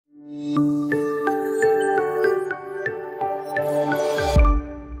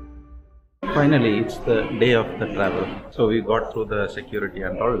Finally, it's the day of the travel. So we got through the security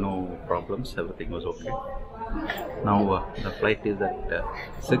and all, no problems, everything was okay. Now the flight is at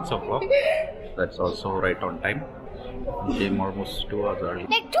 6 o'clock. That's also right on time. We came almost 2 hours early.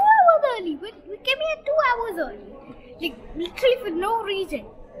 Like 2 hours early. We came here 2 hours early. Like literally for no reason.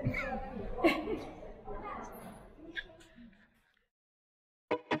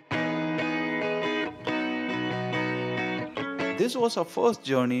 This was our first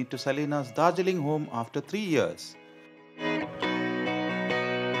journey to Salina's Darjeeling home after 3 years.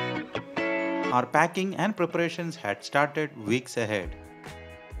 Our packing and preparations had started weeks ahead.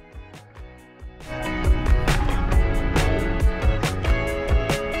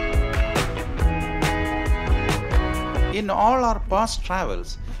 In all our past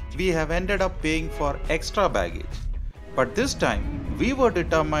travels, we have ended up paying for extra baggage. But this time, we were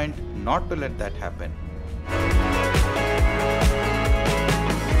determined not to let that happen.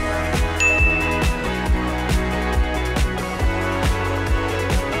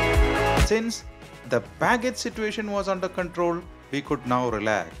 Since the baggage situation was under control, we could now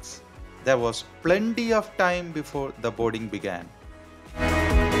relax. There was plenty of time before the boarding began.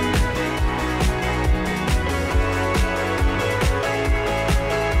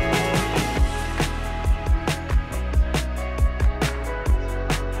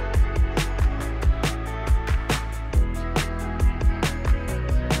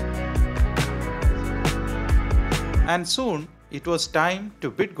 And soon, it was time to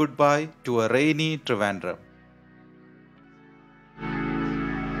bid goodbye to a rainy Trivandrum.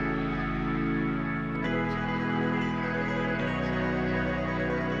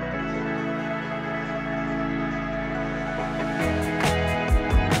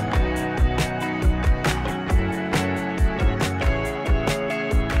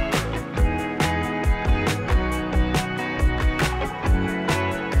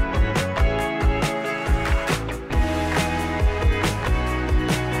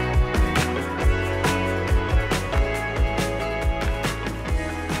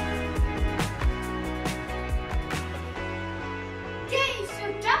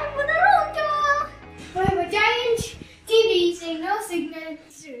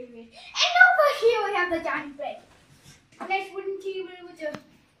 And over here we have the giant bed. Nice wooden table with a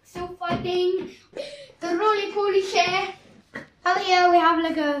sofa thing, the roly-poly chair. Over here we have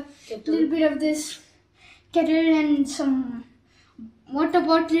like a little bit of this kettle and some water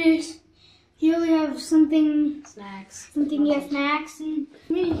bottles. Here we have snacks and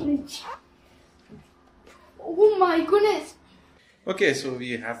mini fridge. Oh my goodness! Okay, so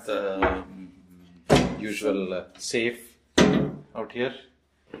we have the usual safe out here.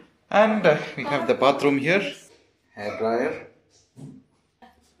 And we have the bathroom here, hair dryer,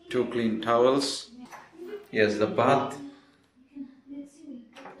 2 clean towels. Here's the bath.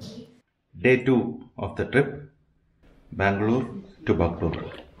 Day 2 of the trip, Bangalore to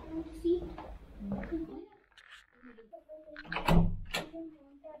Bangalore.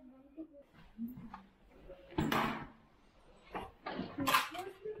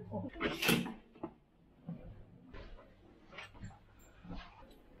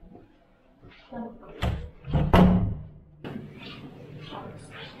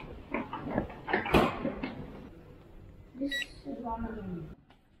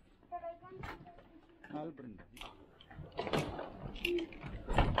 I'll bring that.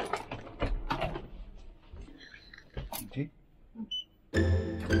 Okay.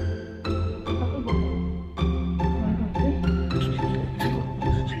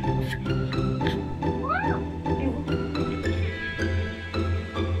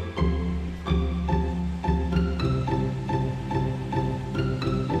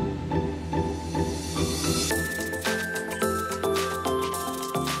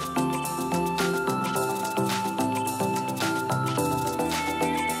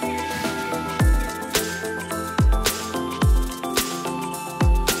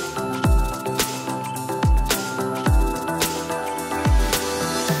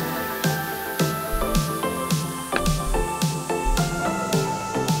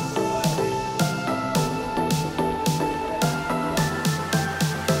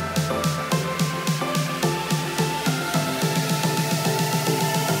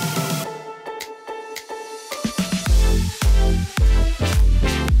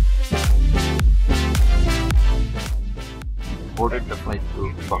 Boarded the flight to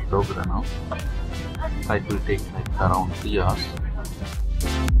Bangalore now. Flight will take like around 3 hours.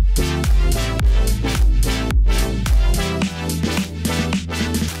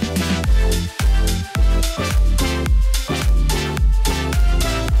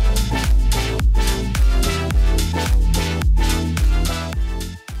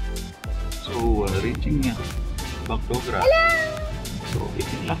 So Bagdogra. So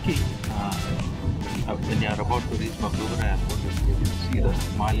if you're lucky, when you're about to reach Bagdogra airport, you can see the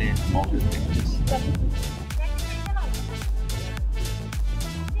Himalayan mountain ranges.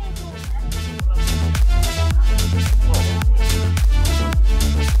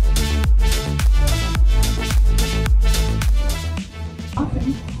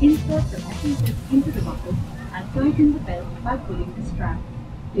 Often, insert the metal disc into the buckle and tighten the belt by pulling the strap.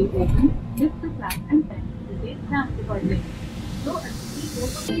 To open, lift the flap and bend the base clamp accordingly. So as to keep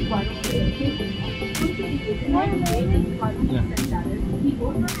open one of the cases, put the equipment in the and channel,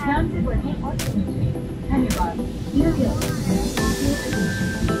 keyboard, ध्यान से पढ़ें और समझें. धन्यवाद. Dear guests,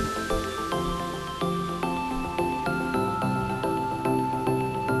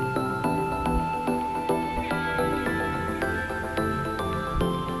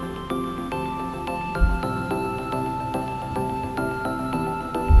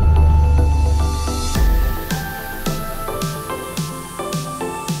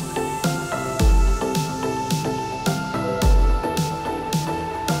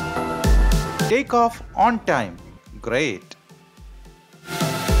 Take off on time. Great.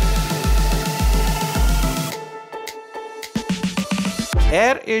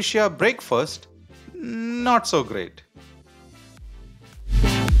 Air Asia breakfast, not so great.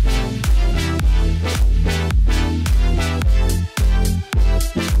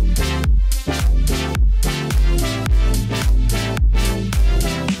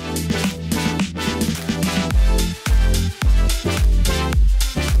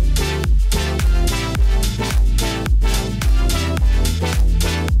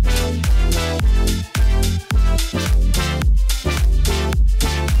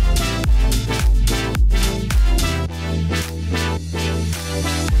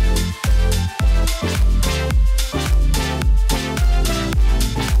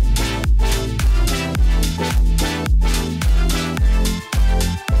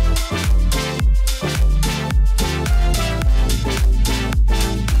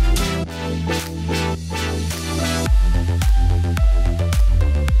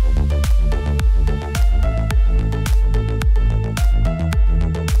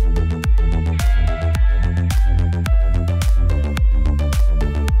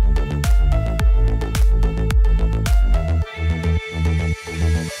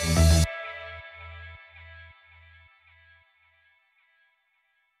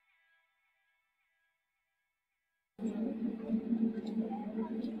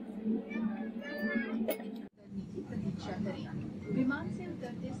 विमान से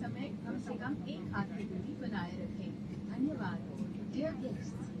उतरते समय कम से कम एक हाथ की दूरी बनाए रखें. धन्यवाद. Dear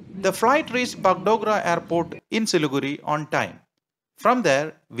guests. The flight reached Bagdogra airport in Siliguri on time. From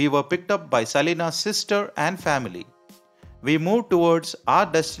there, we were picked up by Salina's sister and family. We moved towards our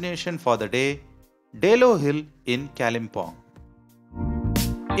destination for the day, Delo Hill in Kalimpong.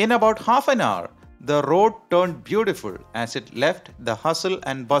 In about half an hour, the road turned beautiful as it left the hustle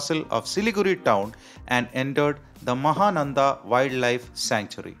and bustle of Siliguri town and entered the Mahananda Wildlife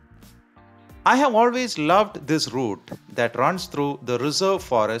Sanctuary. I have always loved this route that runs through the reserve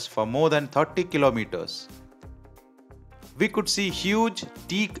forest for more than 30 kilometers. We could see huge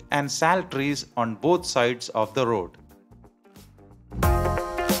teak and sal trees on both sides of the road.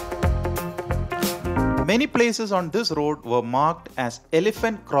 Many places on this road were marked as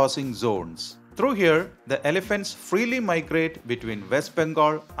elephant crossing zones. Through here, the elephants freely migrate between West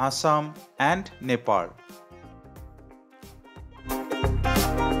Bengal, Assam, and Nepal.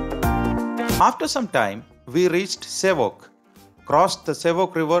 After some time, we reached Sevok, crossed the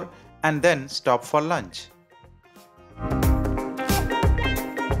Sevok river, and then stopped for lunch.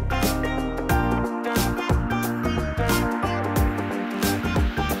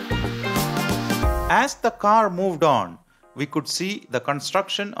 As the car moved on, we could see the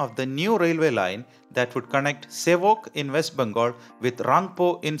construction of the new railway line that would connect Sevok in West Bengal with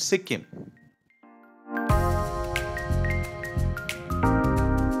Rangpo in Sikkim.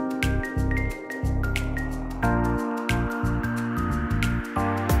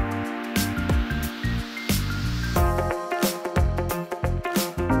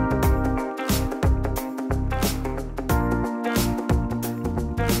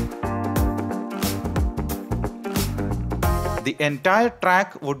 The entire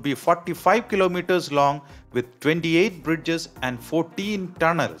track would be 45 kilometers long with 28 bridges and 14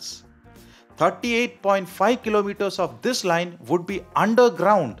 tunnels. 38.5 kilometers of this line would be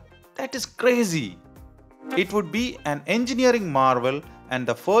underground. That is crazy. It would be an engineering marvel and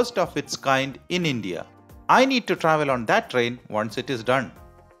the first of its kind in India. I need to travel on that train once it is done.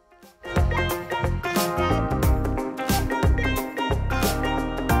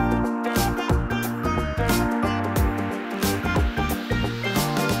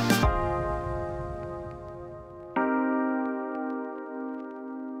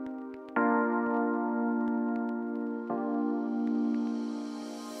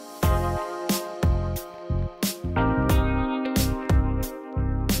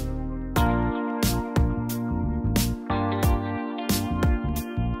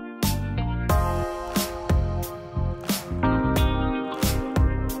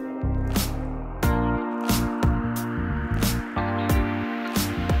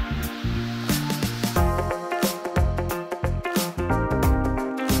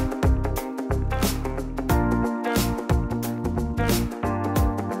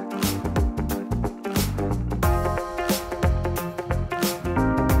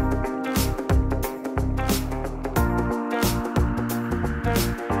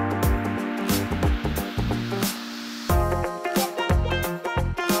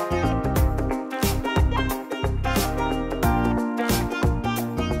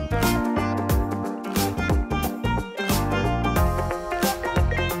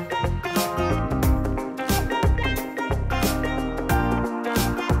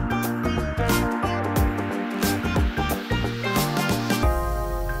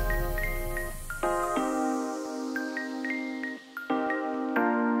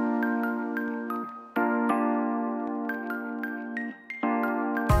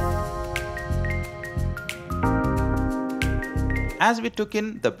 As we took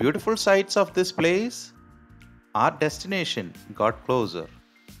in the beautiful sights of this place, our destination got closer.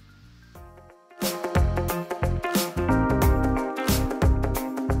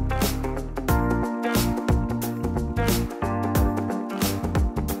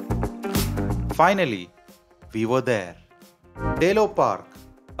 Finally, we were there. Delo Park,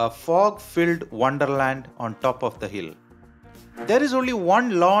 a fog-filled wonderland on top of the hill. There is only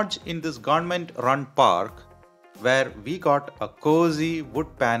one lodge in this government-run park where we got a cozy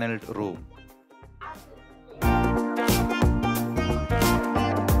wood-paneled room.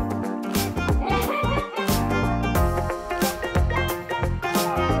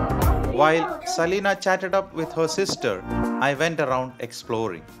 While Salina chatted up with her sister, I went around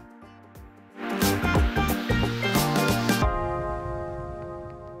exploring.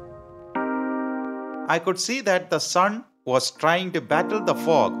 I could see that the sun was trying to battle the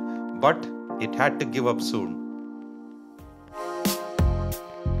fog, but it had to give up soon.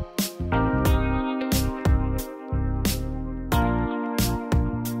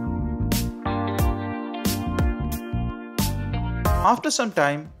 After some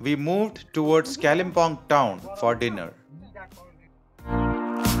time, we moved towards Kalimpong town for dinner.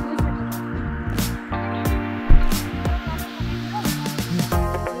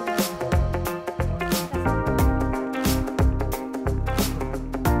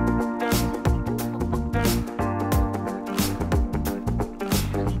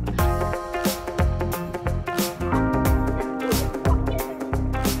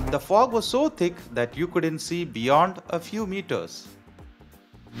 The fog was so thick that you couldn't see beyond a few meters.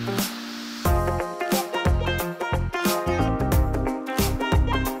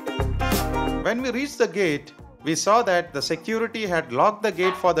 When we reached the gate, we saw that the security had locked the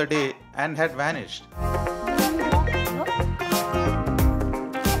gate for the day and had vanished.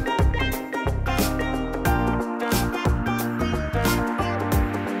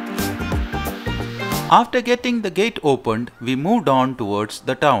 After getting the gate opened, we moved on towards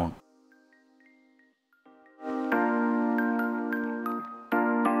the town.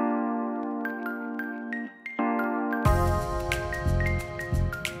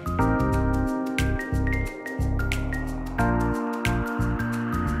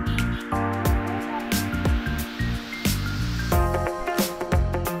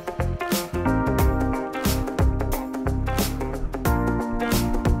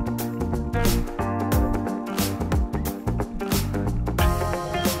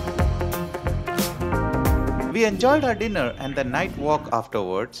 We enjoyed our dinner and the night walk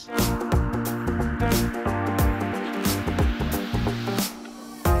afterwards.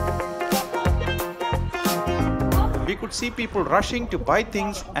 We could see people rushing to buy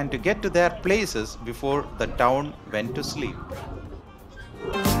things and to get to their places before the town went to sleep.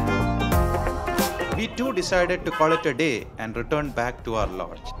 We too decided to call it a day and return back to our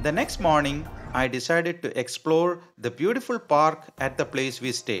lodge. The next morning, I decided to explore the beautiful park at the place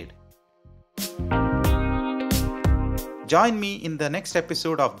we stayed. Join me in the next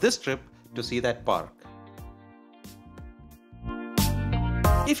episode of this trip to see that park.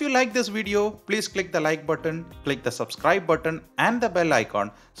 If you like this video, please click the like button, click the subscribe button and the bell icon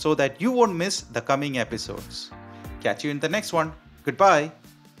so that you won't miss the coming episodes. Catch you in the next one. Goodbye.